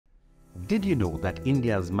Did you know that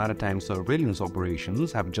India's maritime surveillance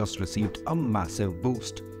operations have just received a massive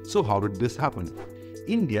boost? So how did this happen?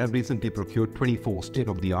 India recently procured 24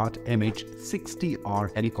 state-of-the-art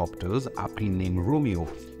MH-60R helicopters, aptly named Romeo,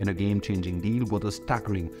 in a game-changing deal worth a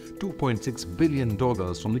staggering $2.6 billion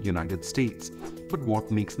from the United States. But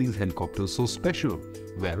what makes these helicopters so special?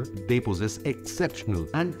 Well, they possess exceptional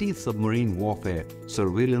anti-submarine warfare,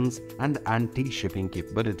 surveillance and anti-shipping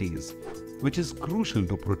capabilities, which is crucial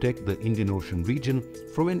to protect the Indian Ocean region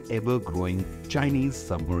from an ever-growing Chinese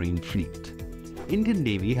submarine fleet. Indian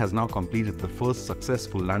Navy has now completed the first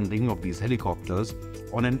successful landing of these helicopters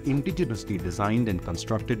on an indigenously designed and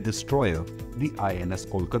constructed destroyer, the INS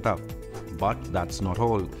Kolkata. But that's not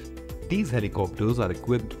all. These helicopters are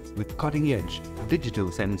equipped with cutting-edge digital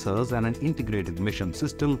sensors and an integrated mission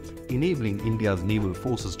system, enabling India's naval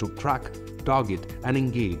forces to track, target and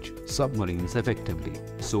engage submarines effectively.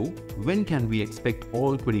 So, when can we expect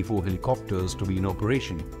all 24 helicopters to be in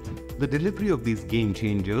operation? The delivery of these game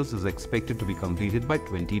changers is expected to be completed by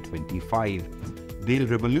 2025. They'll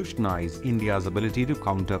revolutionize India's ability to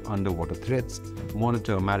counter underwater threats,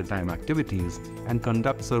 monitor maritime activities, and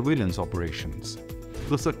conduct surveillance operations.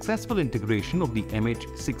 The successful integration of the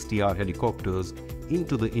MH-60R helicopters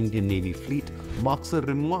into the Indian Navy fleet marks a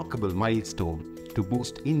remarkable milestone to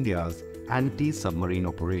boost India's anti-submarine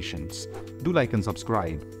operations. Do like and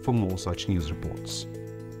subscribe for more such news reports.